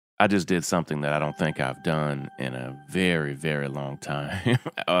I just did something that I don't think I've done in a very, very long time.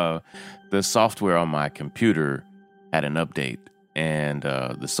 The software on my computer had an update, and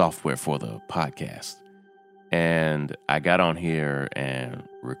the software for the podcast. And I got on here and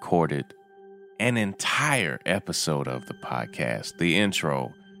recorded an entire episode of the podcast, the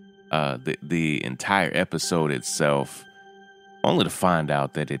intro, the entire episode itself, only to find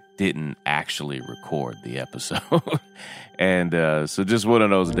out that it didn't actually record the episode. And so just one of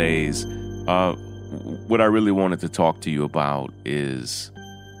those days. What I really wanted to talk to you about is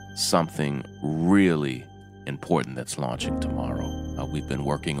something really important that's launching tomorrow. We've been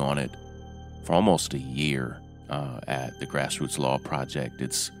working on it for almost a year at the Grassroots Law Project.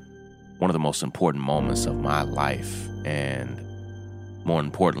 It's one of the most important moments of my life, and more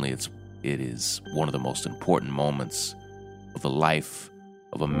importantly, it is one of the most important moments of the life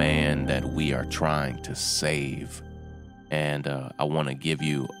of a man that we are trying to save. And I want to give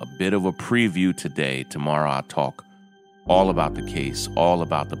you a bit of a preview today. Tomorrow I'll talk all about the case, all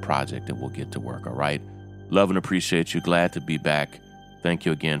about the project, and we'll get to work, all right? Love and appreciate you. Glad to be back. Thank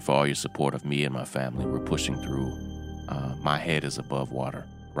you again for all your support of me and my family. We're pushing through. My head is above water,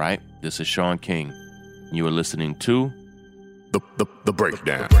 right? This is Sean King. You are listening to The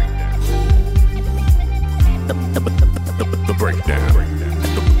Breakdown. The Breakdown.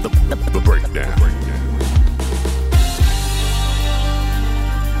 The Breakdown.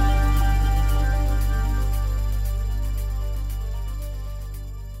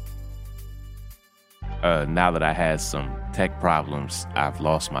 Now that I had some tech problems, I've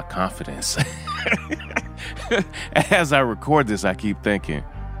lost my confidence. As I record this, I keep thinking,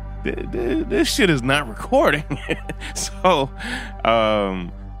 this shit is not recording. So,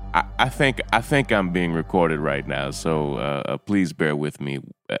 I think I'm being recorded right now. So, please bear with me.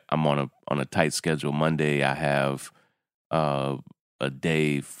 I'm on a tight schedule. Monday, I have a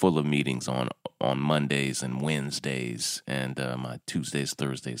day full of meetings on Mondays and Wednesdays, and my Tuesdays,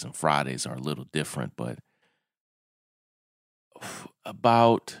 Thursdays, and Fridays are a little different. But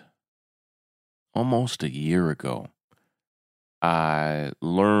about almost a year ago, I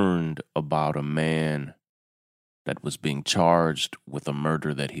learned about a man that was being charged with a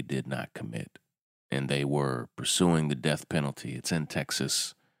murder that he did not commit, and they were pursuing the death penalty. It's in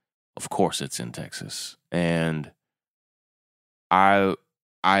Texas. Of course it's in Texas. And I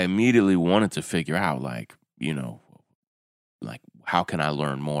immediately wanted to figure out, how can I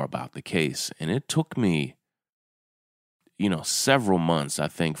learn more about the case? And it took me, several months, I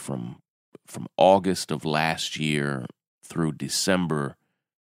think from August of last year through December,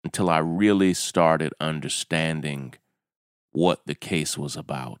 until I really started understanding what the case was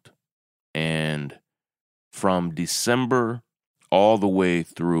about. And from December all the way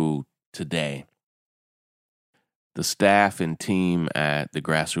through today, the staff and team at the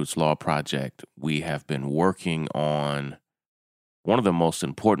Grassroots Law Project, we have been working on one of the most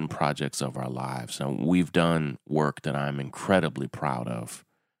important projects of our lives. And we've done work that I'm incredibly proud of.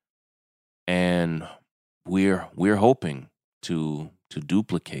 And we're hoping to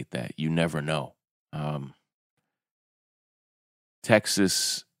duplicate that. You never know.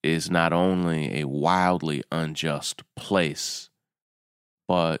 Texas is not only a wildly unjust place,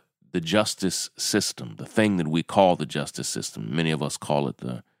 but the justice system, the thing that we call the justice system, many of us call it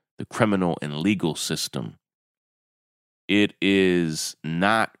the criminal and legal system, it is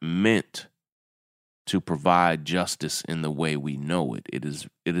not meant to provide justice in the way we know it. It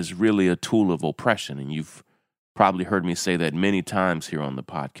is really a tool of oppression, and you've probably heard me say that many times here on the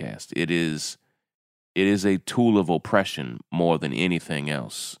podcast. It is a tool of oppression more than anything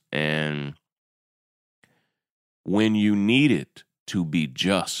else. And when you need it to be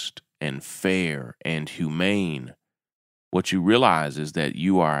just and fair and humane, what you realize is that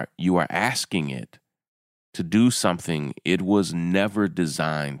you are asking it to do something it was never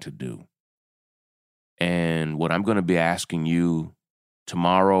designed to do. And what I'm going to be asking you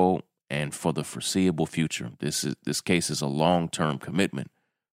tomorrow and for the foreseeable future, this case is a long-term commitment.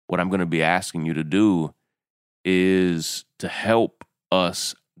 What I'm going to be asking you to do is to help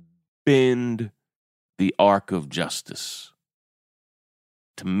us bend the arc of justice,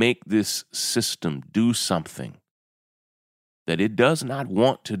 to make this system do something that it does not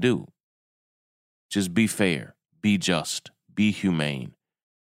want to do. Just be fair, be just, be humane.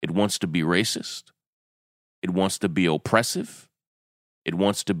 It wants to be racist. It wants to be oppressive. It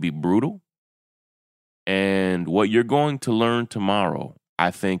wants to be brutal. And what you're going to learn tomorrow,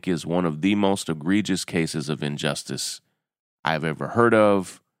 I think, is one of the most egregious cases of injustice I've ever heard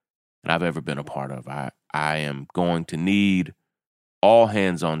of and I've ever been a part of. I am going to need all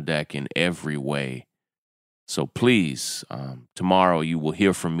hands on deck in every way So please, tomorrow you will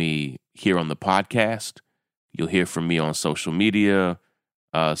hear from me here on the podcast. You'll hear from me on social media,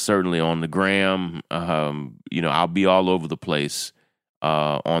 certainly on the gram. I'll be all over the place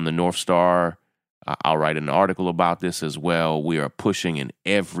on the North Star. I'll write an article about this as well. We are pushing in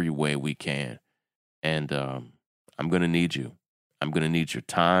every way we can. And I'm going to need you. I'm going to need your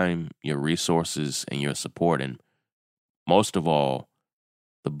time, your resources, and your support. And most of all,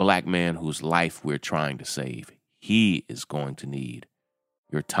 the black man whose life we're trying to save. He is going to need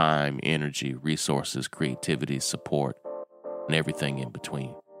your time, energy, resources, creativity, support, and everything in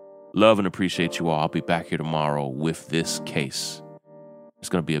between. Love and appreciate you all. I'll be back here tomorrow with this case. It's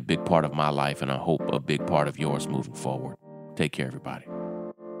going to be a big part of my life, and I hope a big part of yours moving forward. Take care, everybody.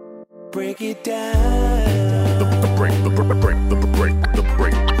 Break it down. The breakdown.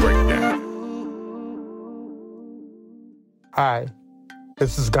 Hi,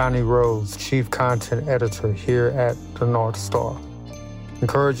 this is Donnie Rose, Chief Content Editor here at The North Star.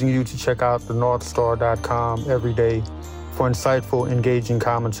 Encouraging you to check out thenorthstar.com every day for insightful, engaging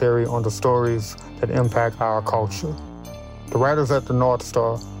commentary on the stories that impact our culture. The writers at The North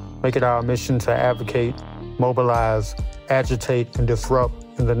Star make it our mission to advocate, mobilize, agitate, and disrupt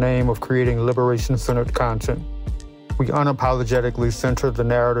in the name of creating liberation-centered content. We unapologetically center the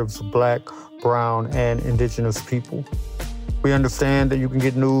narratives of Black, Brown, and Indigenous people. We understand that you can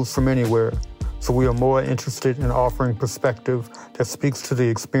get news from anywhere, so we are more interested in offering perspective that speaks to the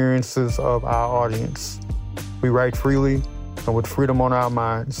experiences of our audience. We write freely and with freedom on our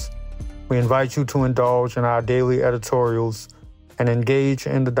minds. We invite you to indulge in our daily editorials and engage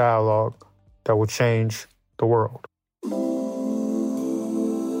in the dialogue that will change the world.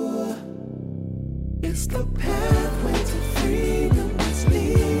 It's the path.